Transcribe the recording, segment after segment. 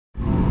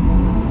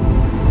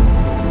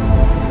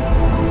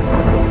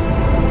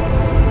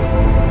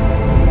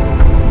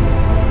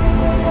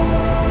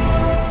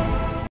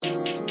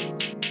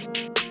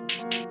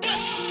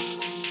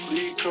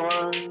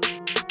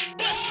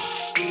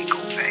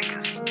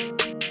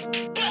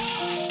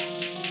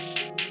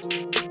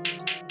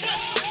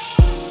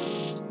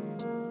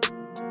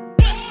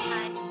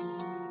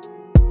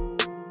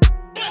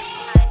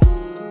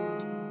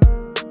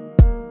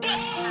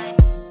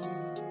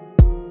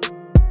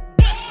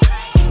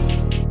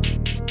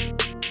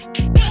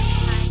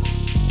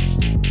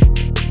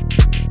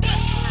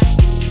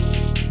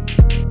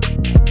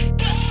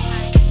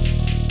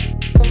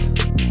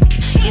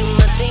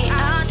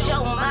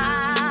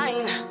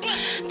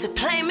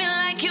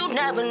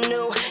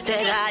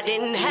that I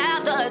didn't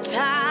have the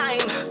time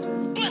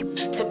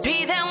to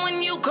be there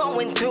when you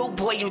going through.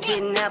 Boy, you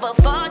didn't have a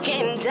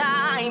fucking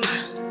dime.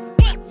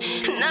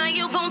 Now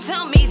you gon'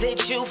 tell me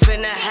that you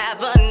finna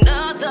have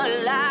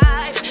another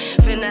life,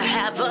 finna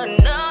have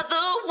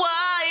another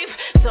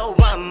wife. So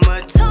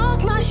I'ma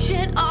talk my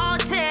shit all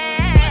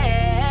day.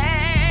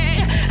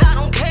 I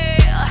don't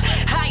care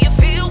how you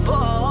feel,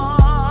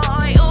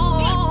 boy.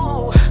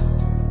 Ooh,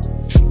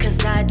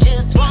 'cause I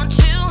just want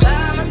you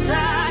by my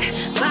side,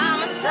 by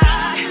my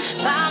side,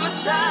 by my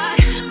side.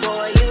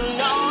 Boy, you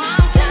know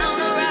I'm down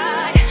to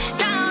ride,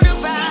 down to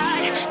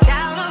ride,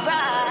 down to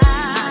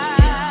ride.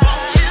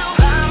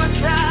 By my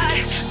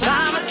side,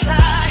 by my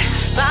side,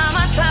 by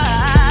my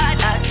side.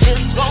 I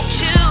just want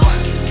you,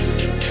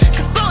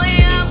 'cause boy,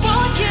 I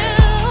want you,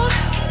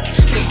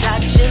 'cause I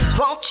just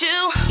want you.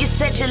 You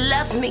said you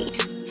loved me,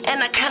 and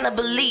I kinda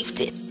believed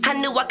it. I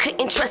knew I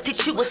couldn't trust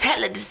it, you was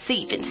hella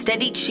deceiving.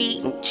 Steady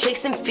cheating,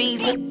 chasing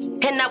fees,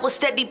 and I was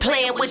steady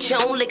playing with you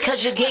only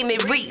 'cause you gave me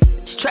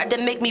reasons. Tried to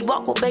make me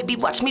walk, well baby,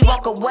 watch me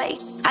walk away.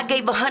 I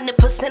gave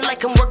 100%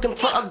 like I'm working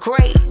for a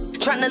grade.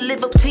 Trying to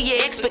live up to your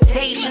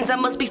expectations, I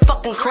must be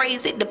fucking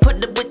crazy to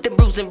put up with the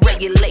rules and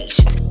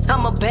regulations.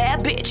 I'm a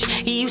bad bitch,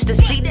 you used to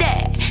see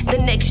that. The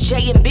next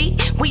J&B,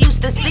 we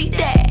used to see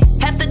that.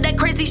 After that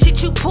crazy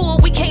shit you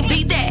pulled, we can't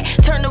be that.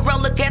 Turn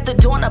around, look at the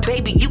door, now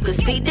baby, you can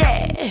see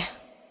that.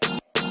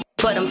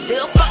 But I'm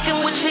still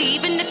fucking with you,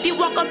 even if you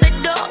walk out the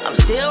door, I'm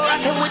still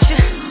rocking with you.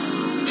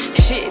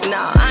 Shit,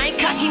 nah, I ain't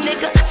cocky,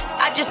 nigga.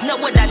 I just know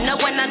what I know,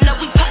 and I know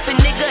we poppin',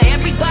 nigga.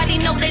 Everybody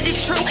know that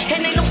it's true,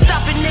 and ain't no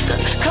stopping, nigga.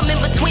 Come in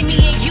between me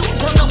and you,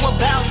 don't know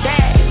about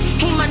that.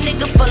 He my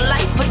nigga for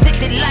life,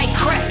 addicted like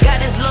crack.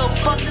 Got his little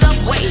fucked up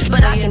ways,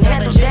 but I can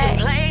handle that.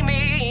 Play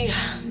me.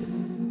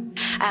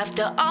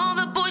 After all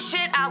the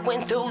bullshit I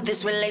went through,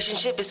 this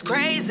relationship is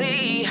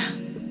crazy.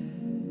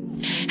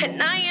 And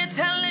now you're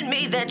telling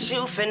me that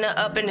you finna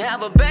up and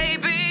have a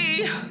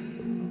baby,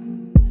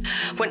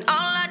 when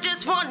all I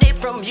just wanted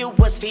from you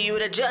was for you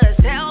to just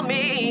tell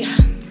me,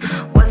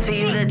 was for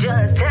you to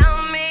just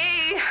tell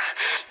me.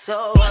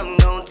 So